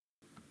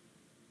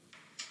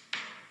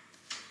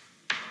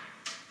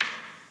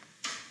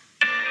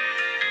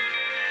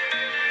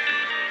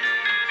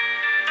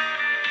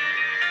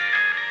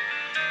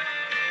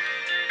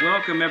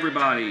welcome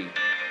everybody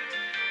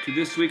to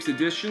this week's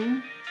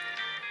edition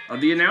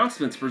of the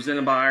announcements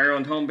presented by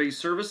Ireland Home-Based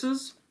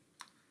Services,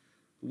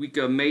 week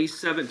of May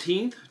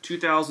 17th,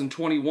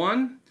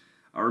 2021.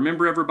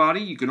 Remember everybody,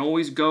 you can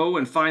always go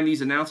and find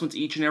these announcements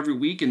each and every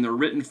week in their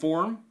written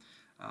form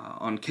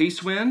on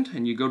Casewind,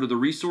 and you go to the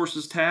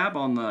Resources tab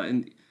on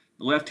the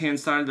left-hand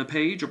side of the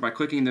page or by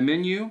clicking the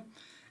menu,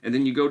 and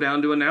then you go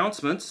down to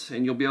Announcements,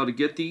 and you'll be able to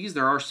get these.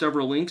 There are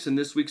several links in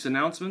this week's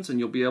announcements,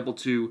 and you'll be able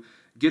to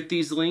get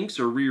these links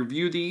or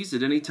review these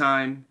at any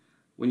time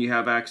when you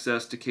have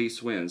access to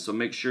Casewind. So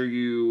make sure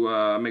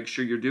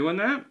you're doing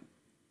that.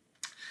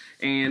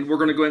 And we're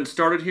going to go ahead and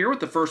start it here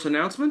with the first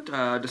announcement,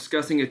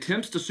 discussing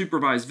attempts to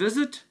supervise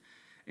visit.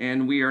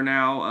 And we are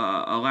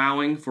now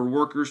allowing for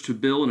workers to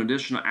bill an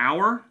additional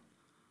hour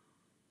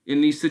in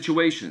these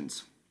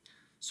situations.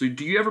 So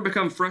do you ever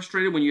become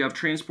frustrated when you have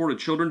transported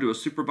children to a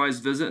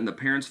supervised visit and the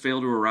parents fail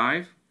to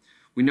arrive?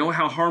 We know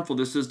how harmful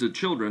this is to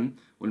children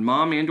when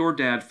mom and or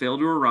dad fail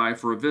to arrive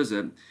for a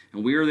visit,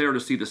 and we are there to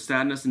see the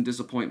sadness and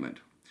disappointment.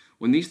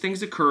 When these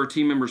things occur,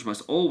 team members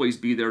must always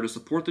be there to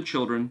support the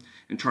children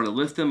and try to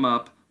lift them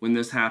up when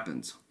this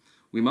happens.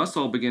 We must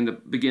all begin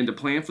to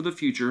plan for the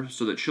future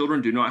so that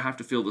children do not have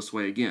to feel this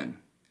way again.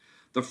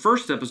 The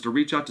first step is to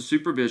reach out to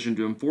supervision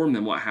to inform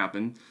them what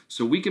happened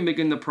so we can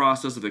begin the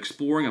process of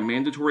exploring a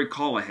mandatory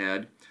call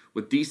ahead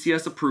with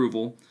DCS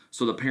approval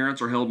so the parents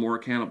are held more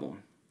accountable.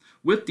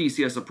 With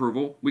DCS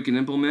approval, we can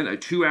implement a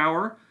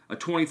 2-hour, a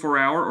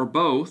 24-hour, or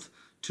both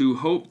to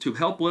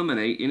help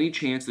eliminate any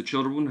chance the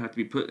children will have to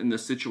be put in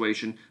this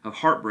situation of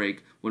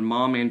heartbreak when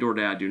mom and or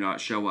dad do not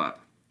show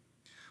up.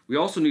 We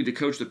also need to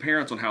coach the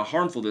parents on how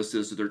harmful this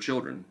is to their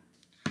children.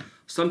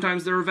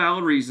 Sometimes there are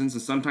valid reasons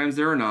and sometimes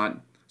there are not,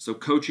 so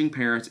coaching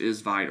parents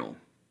is vital.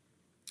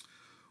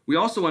 We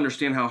also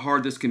understand how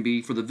hard this can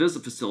be for the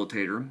visit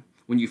facilitator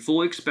when you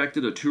fully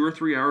expected a 2 or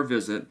 3 hour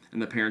visit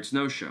and the parents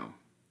no-show.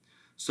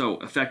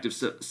 So, effective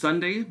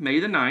Sunday, May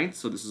the 9th,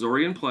 so this is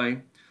already in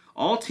play,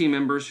 all team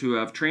members who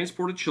have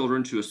transported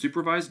children to a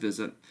supervised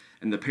visit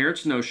and the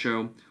parents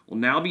no-show will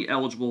now be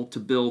eligible to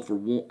bill for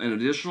an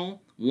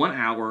additional 1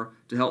 hour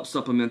to help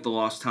supplement the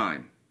lost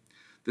time.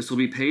 This will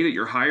be paid at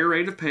your higher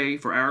rate of pay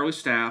for hourly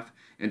staff,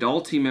 and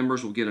all team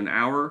members will get an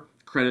hour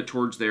credit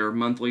towards their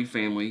monthly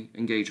family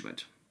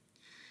engagement.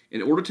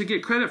 In order to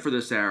get credit for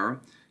this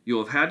hour,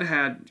 you'll have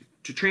had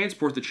to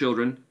transport the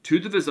children to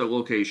the visit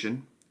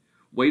location,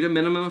 wait a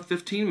minimum of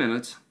 15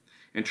 minutes,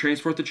 and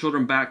transport the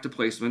children back to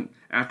placement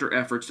after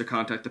efforts to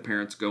contact the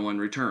parents go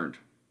unreturned.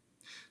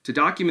 To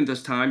document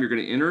this time, you're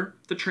going to enter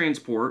the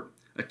transport,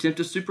 attempt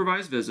to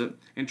supervise visit,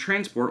 and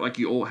transport like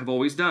you have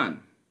always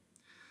done.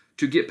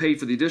 To get paid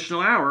for the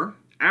additional hour,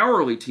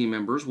 hourly team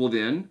members will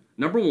then,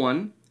 number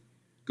 1,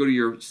 go to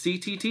your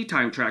CTT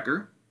time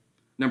tracker.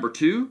 Number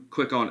 2,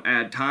 click on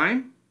Add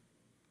Time.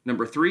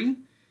 Number 3,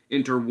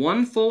 enter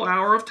 1 full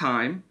hour of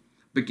time,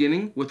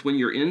 beginning with when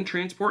your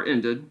in-transport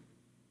ended.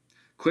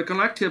 Click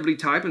on Activity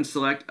Type and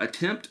select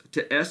Attempt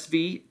to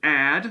SV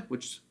Add,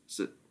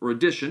 or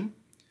Addition.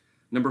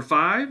 Number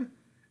 5,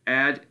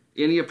 add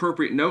any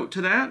appropriate note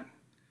to that.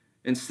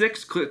 And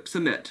 6, click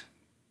Submit.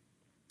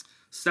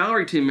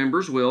 Salary team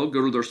members will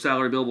go to their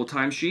salary billable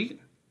timesheet,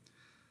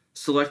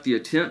 select the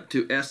Attempt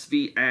to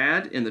SV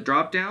Add in the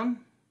drop-down,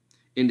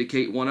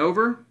 indicate 1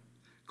 over,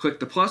 click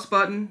the plus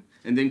button,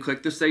 and then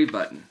click the Save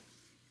button.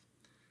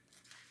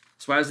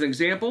 So as an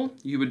example,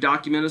 you would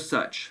document as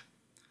such: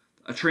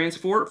 a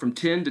transport from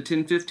 10 to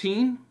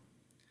 10:15,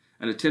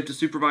 an attempt to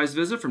supervise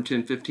visit from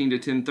 10:15 to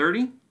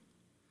 10:30,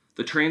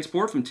 the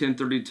transport from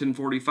 10:30 to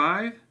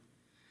 10:45,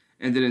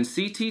 and then in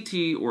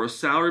CTT or a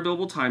salary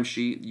billable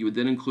timesheet, you would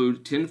then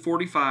include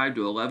 10:45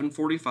 to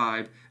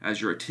 11:45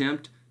 as your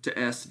attempt to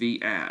SV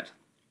add.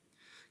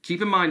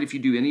 Keep in mind, if you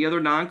do any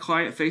other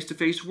non-client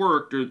face-to-face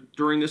work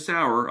during this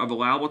hour of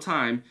allowable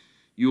time,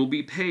 you will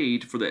be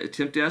paid for the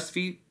attempt to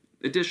SV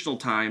additional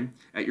time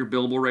at your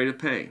billable rate of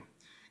pay.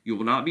 You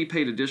will not be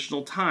paid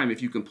additional time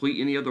if you complete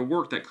any other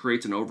work that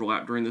creates an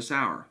overlap during this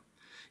hour.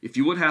 If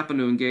you would happen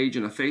to engage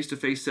in a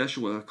face-to-face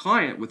session with a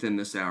client within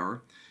this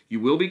hour, you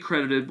will be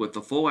credited with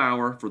the full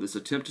hour for this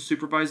attempt to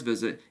supervise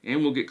visit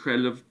and will get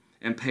credited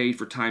and paid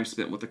for time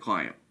spent with the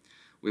client.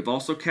 We've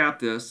also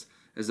capped this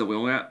as that we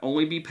will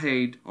only be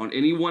paid on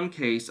any one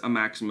case a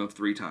maximum of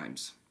 3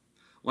 times.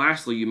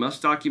 Lastly, you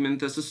must document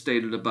this as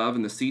stated above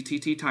in the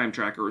CTT time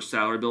tracker or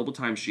salary billable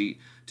timesheet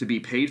to be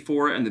paid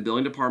for it, and the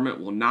billing department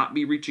will not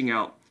be reaching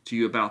out to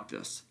you about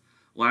this.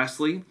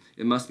 Lastly,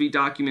 it must be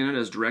documented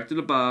as directed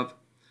above,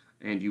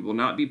 and you will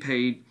not be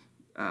paid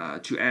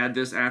to add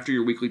this after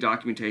your weekly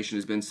documentation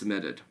has been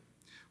submitted.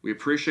 We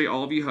appreciate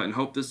all of you and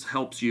hope this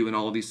helps you in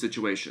all of these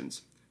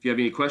situations. If you have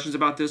any questions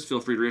about this, feel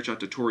free to reach out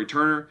to Tori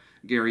Turner,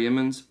 Gary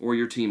Emmons, or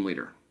your team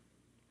leader.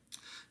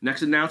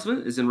 Next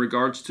announcement is in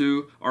regards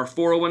to our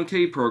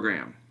 401k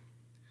program.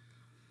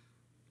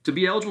 To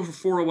be eligible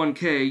for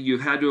 401k,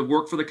 you've had to have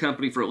worked for the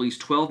company for at least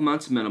 12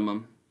 months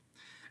minimum,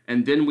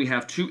 and then we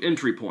have 2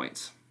 entry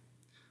points,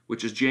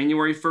 which is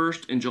January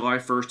 1st and July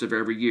 1st of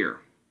every year.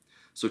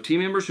 So team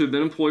members who have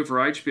been employed for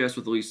IHPS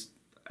with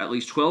at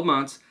least 12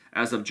 months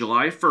as of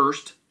July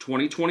 1st,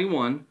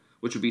 2021,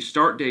 which would be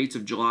start dates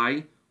of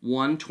July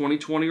 1,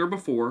 2020 or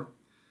before,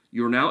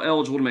 you are now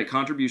eligible to make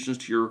contributions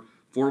to your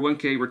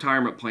 401k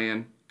retirement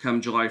plan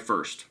come July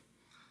 1st.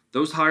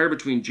 Those hired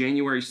between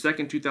January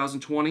 2nd,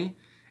 2020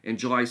 and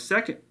July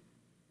 2nd,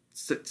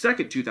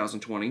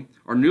 2020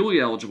 are newly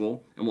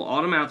eligible and will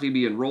automatically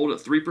be enrolled at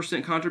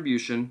 3%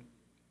 contribution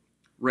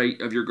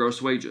rate of your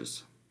gross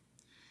wages.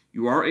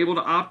 You are able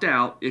to opt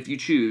out if you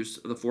choose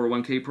the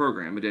 401k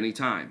program at any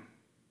time.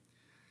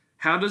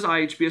 How does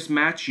IHBS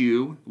match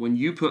you when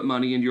you put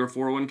money into your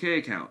 401k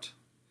account?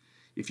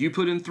 If you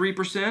put in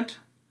 3%,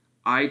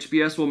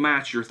 IHBS will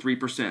match your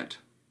 3%.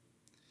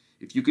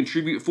 If you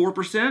contribute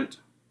 4%,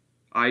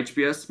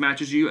 IHBS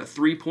matches you at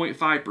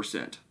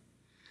 3.5%.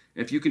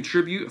 If you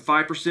contribute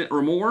 5%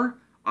 or more,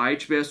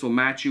 IHBS will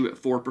match you at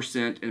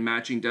 4%, and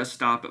matching does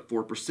stop at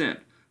 4%.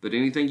 But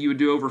anything you would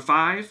do over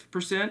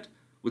 5%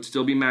 would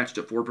still be matched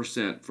at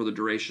 4% for the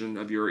duration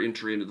of your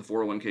entry into the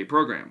 401k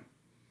program.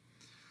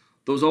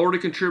 Those already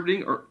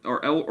contributing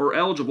are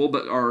eligible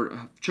but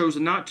are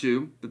chosen not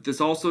to, but this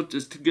also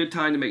is a good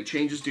time to make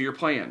changes to your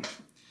plan.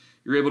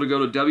 You're able to go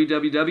to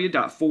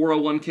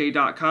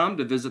www.401k.com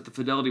to visit the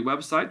Fidelity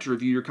website to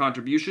review your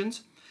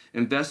contributions,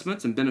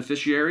 investments, and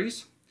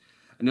beneficiaries.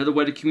 Another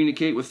way to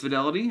communicate with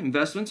Fidelity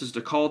Investments is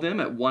to call them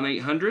at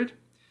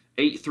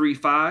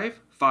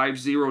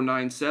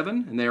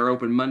 1-800-835-5097, and they are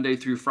open Monday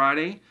through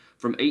Friday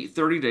from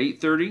 8:30 to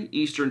 8:30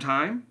 Eastern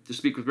Time to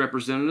speak with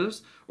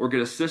representatives or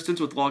get assistance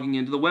with logging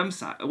into the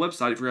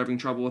website if you're having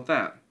trouble with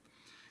that.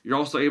 You're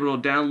also able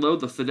to download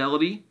the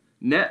Fidelity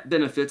Net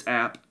Benefits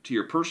app to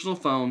your personal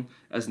phone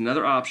as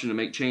another option to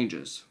make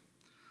changes.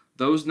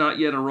 Those not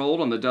yet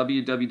enrolled on the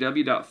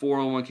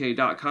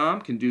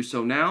www.401k.com can do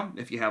so now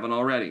if you haven't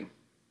already.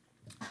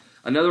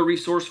 Another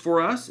resource for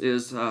us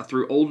is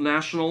through Old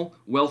National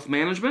Wealth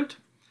Management,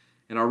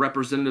 and our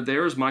representative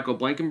there is Michael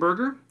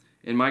Blankenberger.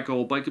 And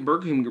Michael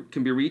Blankenberger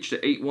can be reached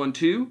at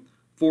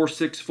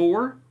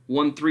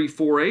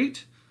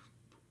 812-464-1348,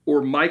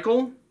 or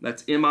Michael,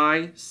 that's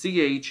Michael,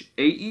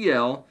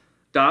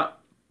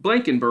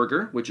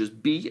 Blankenberger, which is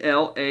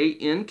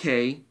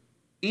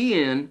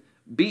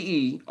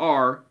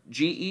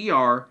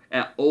Blankenberger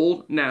at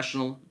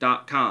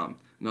oldnational.com.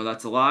 No,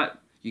 that's a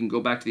lot. You can go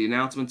back to the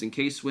announcements in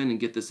case when and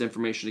get this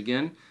information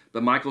again.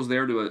 But Michael's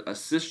there to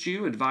assist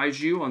you,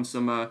 advise you on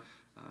some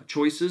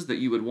choices that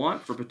you would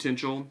want for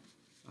potential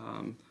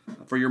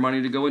for your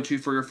money to go into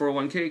for your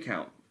 401k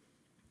account.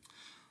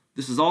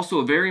 This is also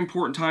a very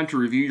important time to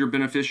review your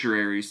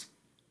beneficiaries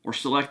or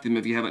select them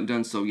if you haven't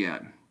done so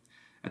yet.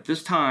 At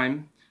this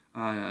time,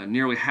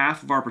 nearly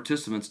half of our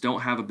participants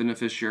don't have a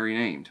beneficiary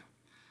named.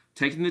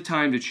 Taking the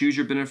time to choose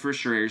your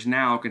beneficiaries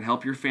now can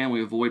help your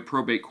family avoid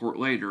probate court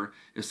later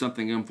if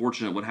something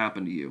unfortunate would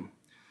happen to you.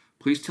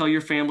 Please tell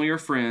your family or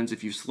friends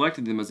if you've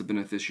selected them as a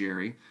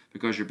beneficiary,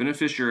 because your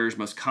beneficiaries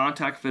must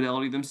contact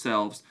Fidelity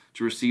themselves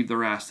to receive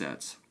their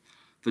assets.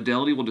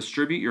 Fidelity will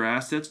distribute your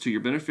assets to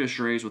your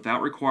beneficiaries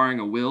without requiring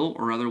a will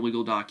or other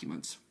legal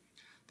documents.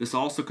 This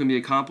also can be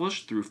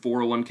accomplished through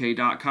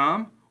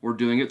 401k.com or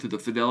doing it through the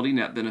Fidelity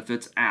Net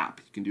Benefits app.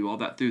 You can do all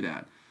that through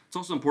that. It's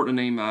also important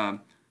to name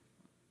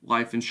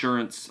life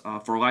insurance.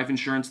 For life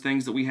insurance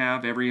things that we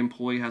have, every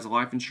employee has a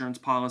life insurance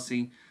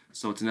policy,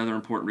 so it's another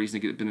important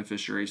reason to get a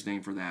beneficiary's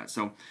name for that.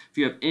 So if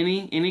you have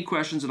any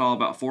questions at all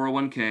about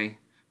 401k,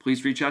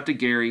 please reach out to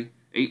Gary,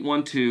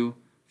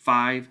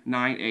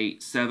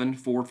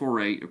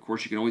 812-598-7448. Of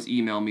course, you can always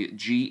email me at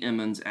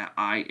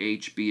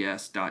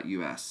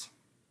gemmons@ihbs.us.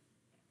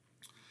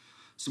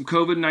 Some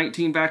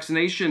COVID-19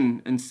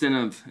 vaccination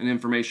incentive and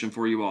information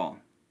for you all.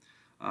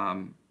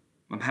 I'm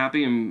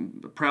happy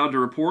and proud to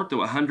report that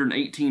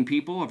 118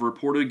 people have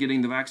reported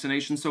getting the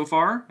vaccination so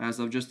far, as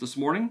of just this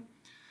morning.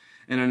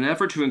 In an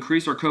effort to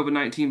increase our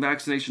COVID-19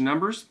 vaccination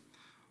numbers,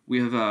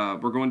 we're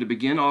going to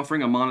begin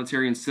offering a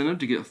monetary incentive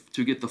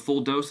to get the full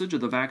dosage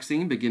of the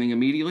vaccine beginning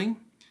immediately.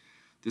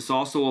 This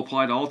also will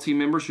apply to all team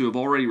members who have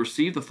already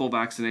received the full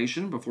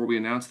vaccination before we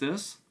announce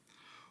this.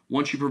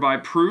 Once you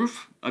provide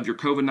proof of your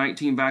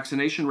COVID-19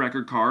 vaccination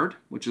record card,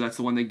 which that's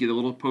the one they get, a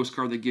little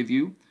postcard they give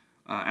you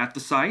at the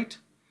site,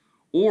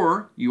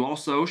 or you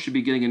also should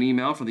be getting an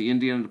email from the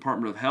Indiana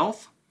Department of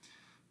Health.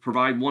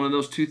 Provide one of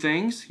those two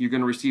things, you're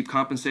going to receive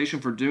compensation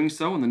for doing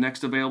so in the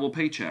next available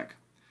paycheck.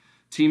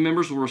 Team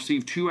members will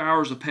receive 2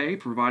 hours of pay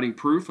providing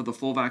proof of the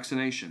full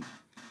vaccination.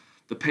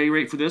 The pay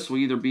rate for this will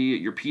either be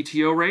at your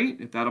PTO rate,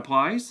 if that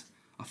applies,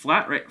 a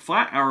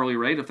flat hourly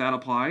rate, if that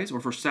applies,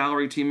 or for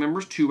salary team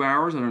members, 2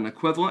 hours at an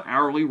equivalent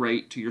hourly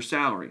rate to your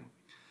salary.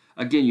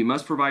 Again, you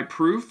must provide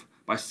proof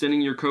by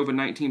sending your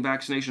COVID-19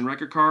 vaccination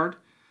record card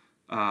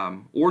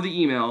or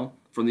the email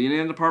from the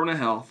Indiana Department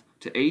of Health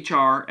to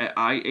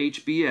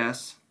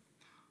hr@ihbs.us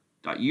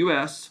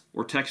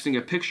or texting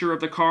a picture of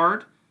the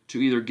card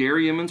to either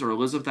Gary Emmons or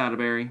Elizabeth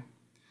Atterbury.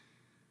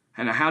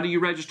 And how do you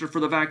register for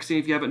the vaccine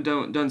if you haven't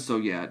done so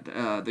yet?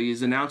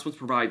 These announcements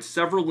provide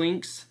several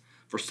links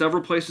for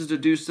several places to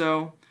do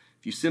so.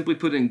 If you simply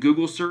put in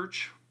Google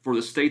search for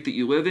the state that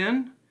you live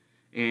in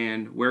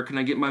and where can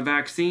I get my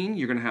vaccine,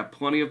 you're going to have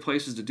plenty of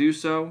places to do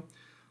so.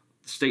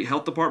 The state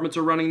health departments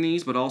are running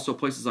these, but also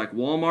places like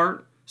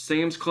Walmart,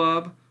 Sam's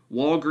Club,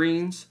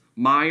 Walgreens,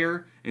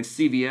 Meijer, and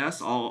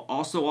CVS all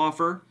also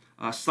offer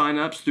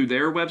sign-ups through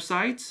their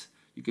websites.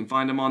 You can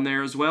find them on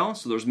there as well.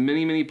 So there's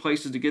many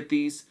places to get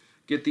these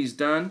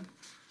done.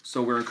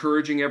 So we're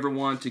encouraging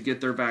everyone to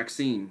get their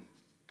vaccine.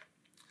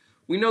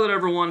 We know that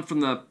everyone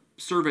from the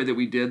survey that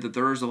we did that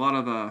there's a lot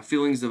of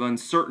feelings of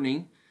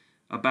uncertainty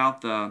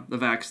about the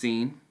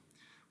vaccine.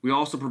 We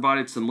also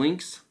provided some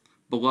links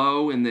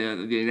below in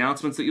the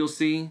announcements that you'll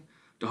see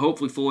to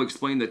hopefully fully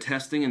explain the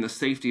testing and the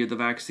safety of the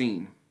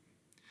vaccine.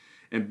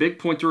 And big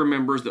point to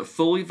remember is that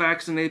fully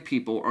vaccinated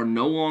people are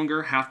no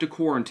longer have to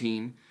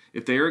quarantine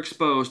if they are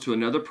exposed to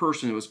another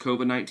person who is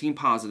COVID-19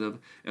 positive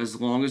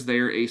as long as they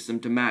are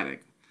asymptomatic.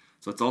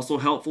 So it's also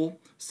helpful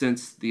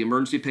since the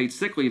Emergency Paid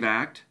Sick Leave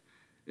Act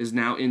is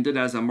now ended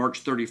as of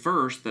March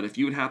 31st, that if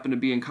you would happen to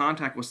be in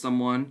contact with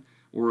someone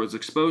or is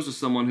exposed to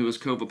someone who is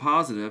COVID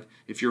positive,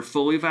 if you're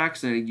fully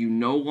vaccinated, you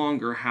no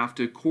longer have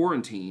to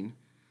quarantine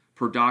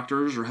per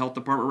doctors or health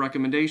department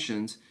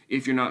recommendations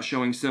if you're not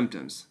showing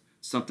symptoms.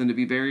 Something to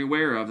be very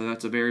aware of.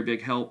 That's a very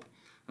big help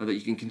that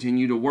you can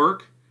continue to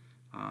work.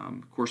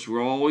 Of course, we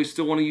always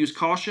still want to use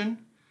caution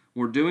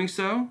when we're doing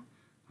so.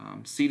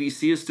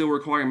 CDC is still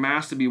requiring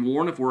masks to be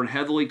worn if we're in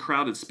heavily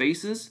crowded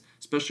spaces,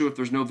 especially if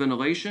there's no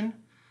ventilation.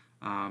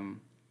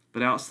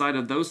 But outside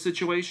of those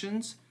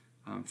situations,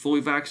 fully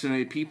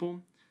vaccinated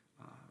people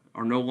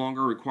are no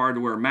longer required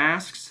to wear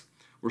masks.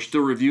 We're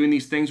still reviewing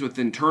these things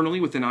internally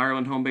within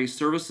Ireland Home-Based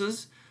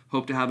Services.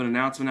 Hope to have an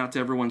announcement out to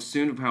everyone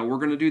soon of how we're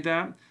going to do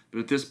that. But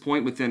at this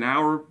point, within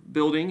our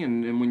building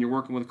and when you're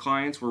working with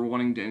clients, we're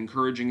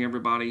encouraging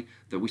everybody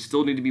that we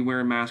still need to be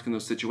wearing masks in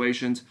those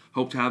situations.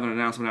 Hope to have an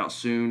announcement out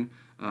soon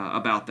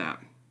about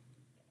that.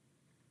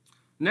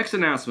 Next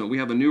announcement, we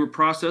have a newer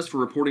process for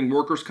reporting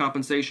workers'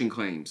 compensation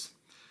claims.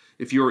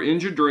 If you are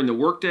injured during the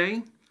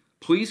workday,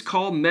 please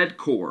call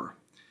MedCorps.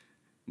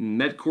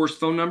 MedCorp's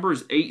phone number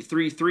is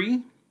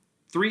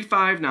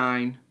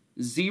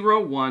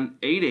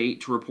 833-359-0188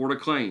 to report a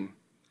claim.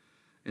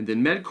 And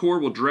then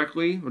MedCorps will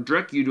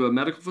direct you to a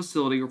medical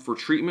facility for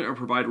treatment or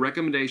provide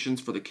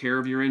recommendations for the care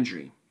of your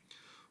injury.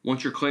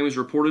 Once your claim is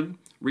reported,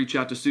 reach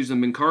out to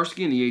Susan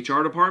Minkarski in the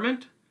HR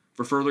department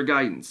for further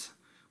guidance.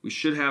 We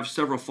should have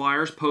several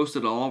flyers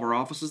posted at all of our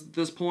offices at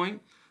this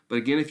point. But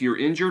again, if you're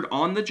injured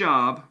on the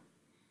job,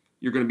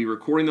 you're going to be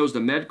recording those to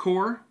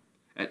MedCorps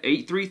at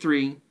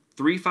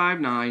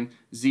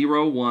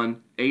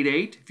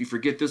 833-359-0188. If you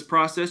forget this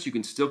process, you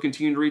can still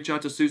continue to reach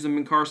out to Susan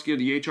Minkarski of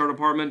the HR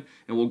department,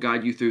 and we'll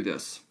guide you through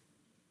this.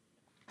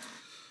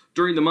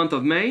 During the month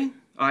of May,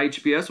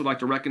 IHBS would like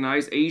to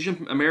recognize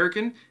Asian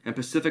American and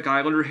Pacific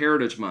Islander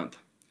Heritage Month.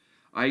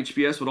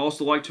 IHBS would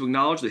also like to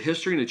acknowledge the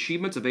history and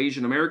achievements of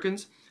Asian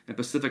Americans and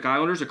Pacific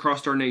Islanders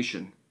across our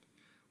nation.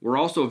 We're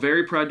also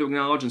very proud to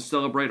acknowledge and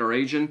celebrate our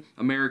Asian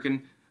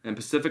American and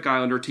Pacific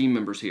Islander team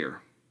members here.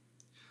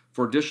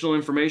 For additional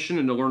information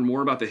and to learn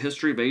more about the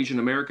history of Asian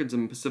Americans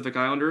and Pacific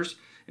Islanders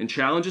and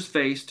challenges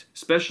faced,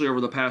 especially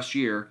over the past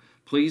year,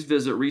 please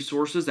visit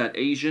resources at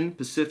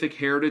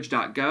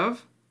asianpacificheritage.gov,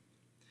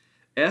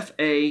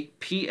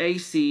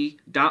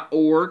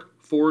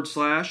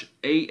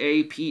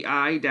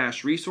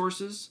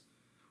 fapac.org/AAPI-resources,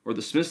 or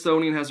the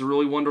Smithsonian has a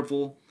really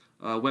wonderful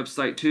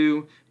website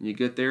too, and you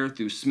get there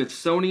through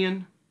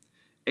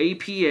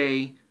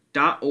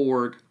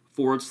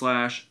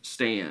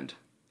smithsonianapa.org/stand.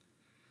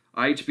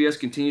 IHBS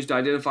continues to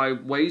identify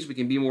ways we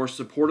can be more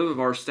supportive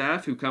of our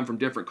staff who come from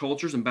different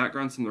cultures and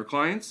backgrounds from their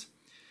clients.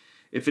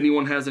 If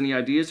anyone has any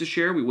ideas to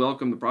share, we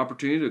welcome the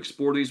opportunity to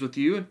explore these with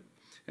you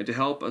and to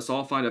help us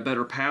all find a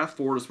better path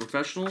forward as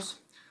professionals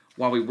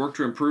while we work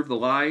to improve the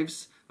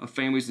lives of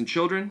families and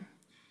children.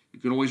 You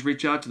can always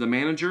reach out to the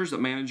managers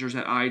at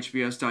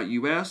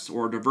ihbs.us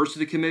or our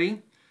diversity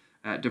committee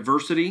at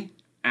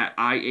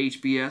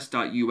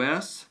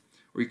diversity@ihbs.us,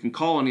 or you can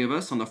call any of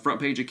us on the front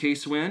page of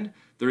Case-Wind.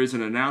 There is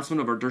an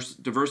announcement of our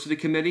diversity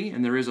committee,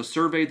 and there is a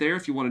survey there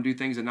if you want to do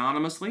things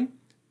anonymously,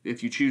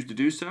 if you choose to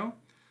do so.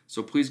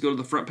 So please go to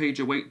the front page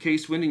of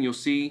Case-Wind, and you'll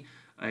see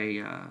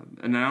an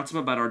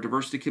announcement about our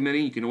diversity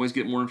committee. You can always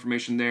get more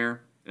information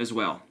there as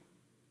well.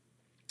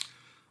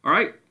 All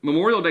right,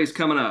 Memorial Day is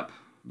coming up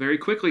very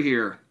quickly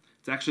here.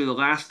 It's actually the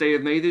last day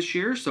of May this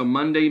year, so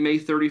Monday, May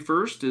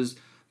 31st is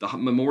the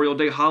Memorial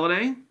Day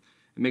holiday.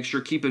 And make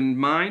sure keep in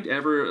mind,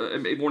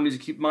 everyone needs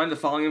to keep in mind the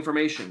following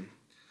information.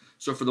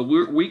 So for the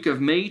week of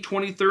May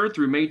 23rd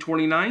through May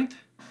 29th,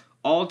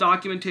 all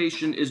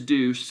documentation is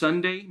due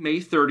Sunday, May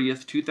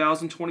 30th,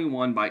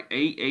 2021 by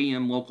 8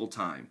 a.m. local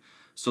time.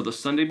 So the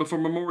Sunday before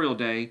Memorial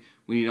Day,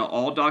 we need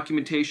all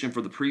documentation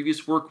for the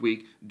previous work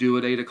week due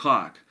at 8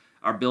 o'clock.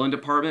 Our billing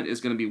department is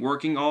going to be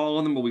working, all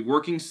of them will be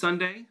working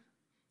Sunday,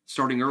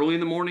 starting early in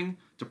the morning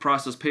to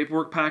process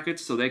paperwork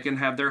packets so they can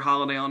have their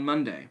holiday on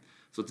Monday.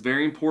 So it's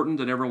very important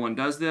that everyone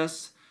does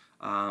this.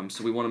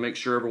 So we want to make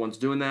sure everyone's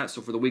doing that.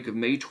 So for the week of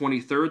May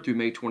 23rd through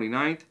May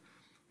 29th,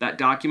 that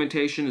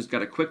documentation has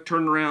got a quick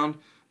turnaround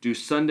due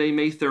Sunday,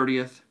 May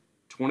 30th,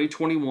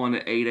 2021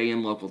 at 8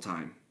 a.m. local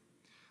time.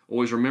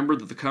 Always remember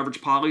that the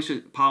coverage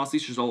policy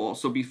should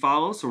also be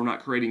followed, so we're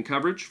not creating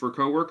coverage for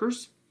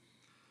coworkers.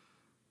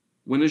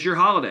 When is your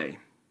holiday?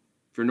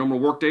 If your normal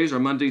work days are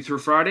Monday through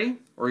Friday,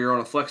 or you're on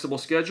a flexible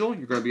schedule,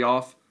 you're going to be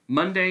off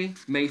Monday,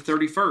 May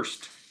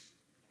 31st.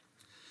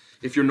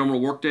 If your normal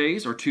work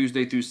days are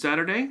Tuesday through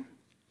Saturday,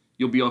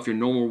 you'll be off your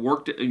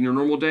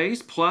normal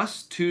days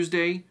plus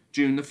Tuesday,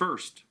 June the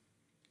 1st.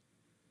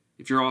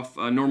 If you're off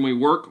normally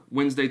work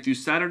Wednesday through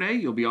Saturday,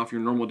 you'll be off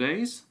your normal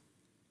days.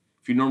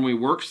 If you normally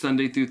work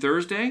Sunday through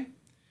Thursday,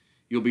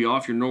 you'll be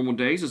off your normal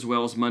days as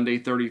well as Monday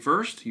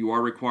 31st. You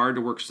are required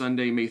to work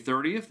Sunday, May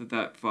 30th if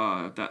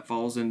that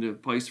falls into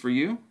place for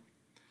you.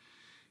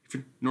 If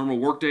your normal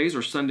work days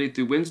are Sunday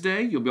through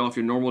Wednesday, you'll be off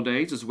your normal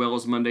days as well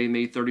as Monday,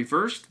 May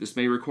 31st. This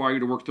may require you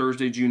to work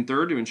Thursday, June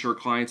 3rd to ensure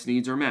clients'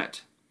 needs are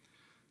met.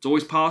 It's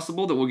always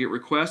possible that we'll get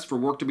requests for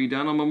work to be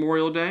done on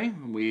Memorial Day.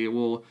 We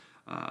will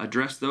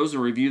address those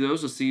and review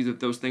those to see if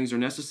those things are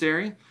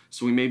necessary.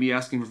 So we may be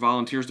asking for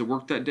volunteers to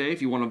work that day.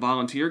 If you want to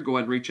volunteer, go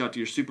ahead and reach out to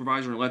your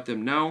supervisor and let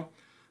them know.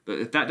 But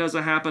if that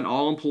doesn't happen,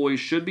 all employees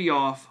should be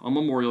off on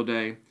Memorial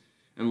Day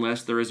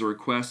unless there is a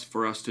request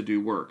for us to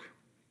do work.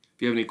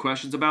 If you have any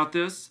questions about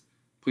this,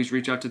 please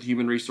reach out to the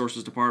Human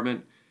Resources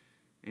Department,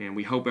 and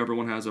we hope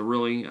everyone has a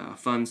really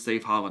fun,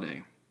 safe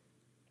holiday.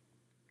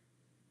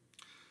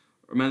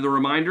 Another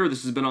reminder,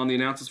 this has been on the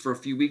announcements for a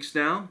few weeks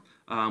now.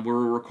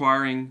 We're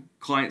requiring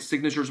client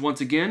signatures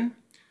once again.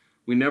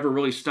 We never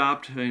really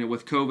stopped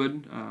with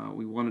COVID.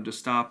 We wanted to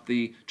stop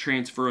the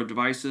transfer of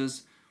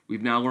devices.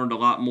 We've now learned a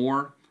lot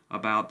more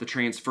about the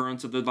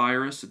transference of the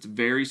virus. It's a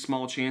very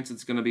small chance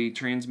it's going to be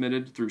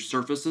transmitted through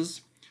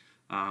surfaces.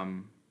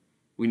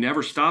 We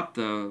never stopped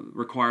the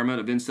requirement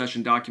of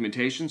in-session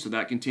documentation, so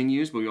that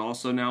continues, but we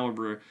also now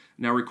are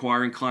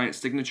requiring client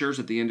signatures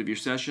at the end of your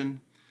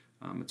session.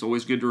 It's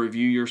always good to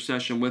review your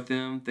session with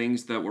them,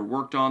 things that were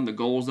worked on, the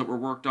goals that were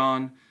worked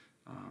on,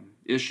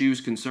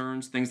 issues,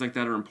 concerns, things like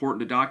that are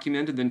important to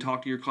document, and then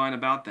talk to your client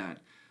about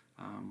that.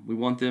 We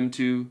want them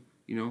to,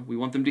 we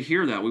want them to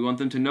hear that. We want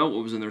them to know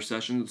what was in their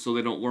session so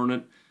they don't learn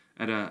it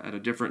at a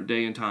different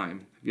day and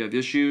time. If you have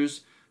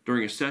issues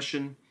during a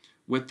session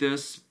with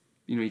this,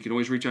 you can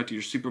always reach out to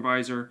your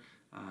supervisor,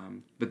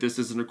 but this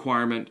is a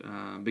requirement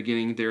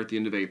beginning there at the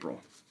end of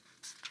April.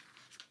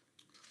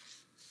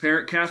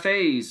 Parent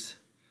cafes.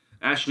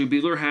 Ashley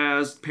Beeler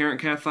has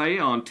Parent Cafe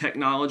on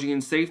technology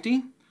and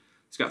safety.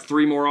 It's got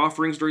 3 more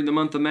offerings during the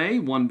month of May,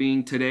 one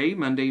being today,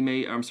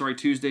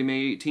 Tuesday,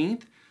 May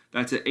 18th.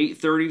 That's at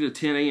 8:30 to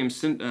 10 a.m.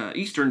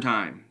 Eastern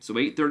Time. So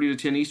 8:30 to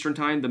 10 Eastern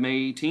Time, the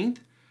May 18th.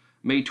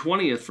 May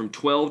 20th from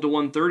 12 to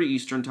 1:30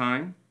 Eastern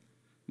Time.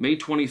 May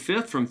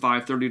 25th from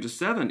 5:30 to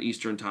 7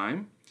 Eastern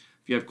Time.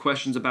 If you have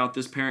questions about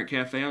this Parent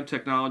Cafe on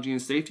technology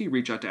and safety,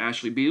 reach out to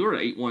Ashley Beeler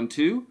at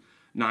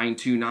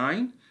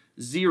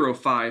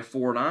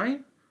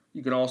 812-929-0549.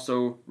 You can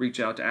also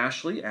reach out to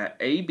Ashley at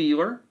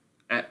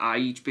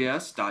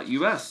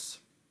abeeler@ihbs.us.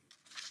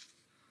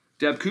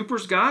 Deb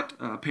Cooper's got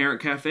a Parent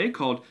Cafe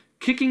called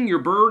Kicking Your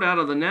Bird Out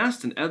of the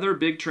Nest and Other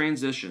Big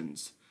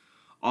Transitions.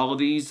 All of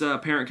these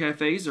Parent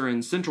Cafes are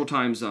in Central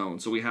Time Zone,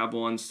 so we have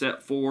one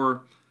set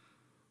for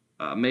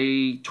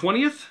May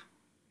 20th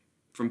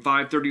from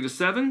 5:30 to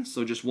 7,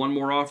 so just one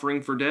more offering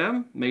for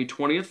Deb. May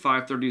 20th,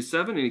 5:30 to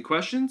 7. Any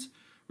questions?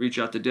 Reach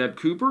out to Deb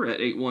Cooper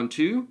at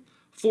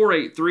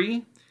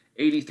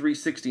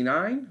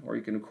 812-483-8369, or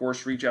you can, of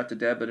course, reach out to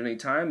Deb at any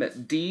time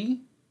at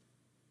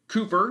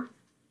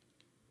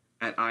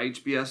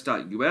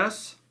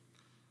dcooper@ihbs.us.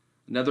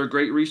 Another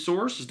great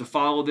resource is to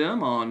follow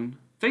them on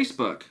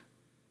Facebook,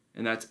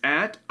 and that's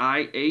at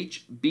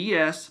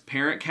IHBS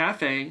Parent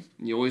Cafe,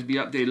 and you'll always be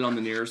updated on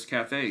the nearest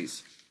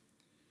cafes.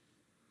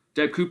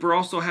 Deb Cooper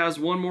also has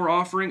one more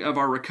offering of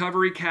our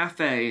Recovery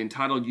Cafe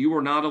entitled You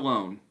Are Not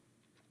Alone.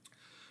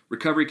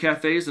 Recovery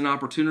Cafe is an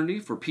opportunity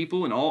for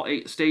people in all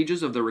 8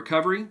 stages of their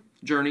recovery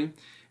journey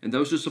and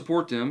those who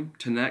support them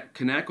to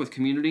connect with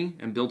community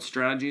and build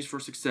strategies for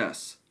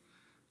success.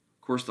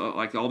 Of course,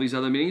 like all these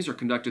other meetings, are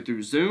conducted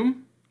through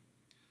Zoom.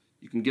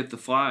 You can get the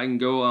flyer and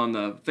go on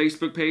the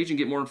Facebook page and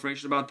get more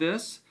information about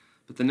this.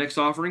 But the next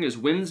offering is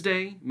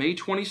Wednesday, May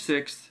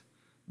 26th,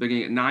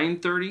 beginning at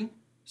 9:30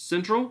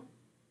 Central,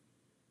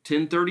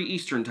 10:30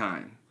 Eastern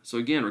Time. So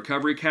again,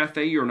 Recovery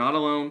Cafe, You're Not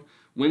Alone,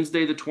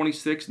 Wednesday the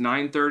 26th,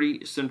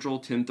 9:30 Central,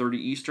 10:30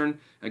 Eastern.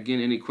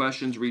 Again, any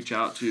questions, reach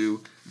out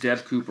to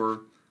Deb Cooper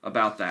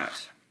about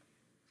that.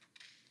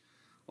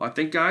 Well, I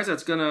think, guys,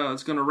 that's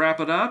gonna wrap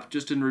it up.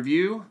 Just in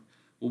review,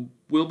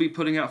 we'll be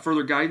putting out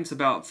further guidance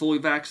about fully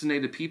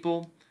vaccinated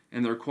people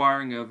and the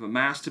requiring of a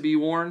mask to be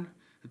worn.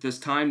 At this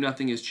time,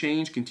 nothing has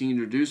changed. Continue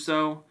to do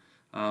so.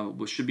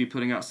 We should be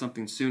putting out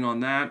something soon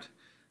on that.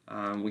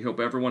 We hope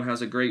everyone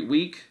has a great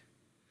week.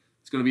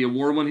 It's going to be a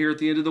warm one here at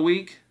the end of the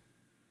week.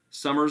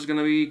 Summer's going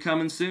to be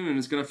coming soon, and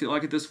it's going to feel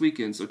like it this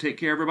weekend. So take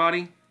care,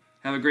 everybody.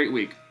 Have a great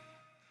week.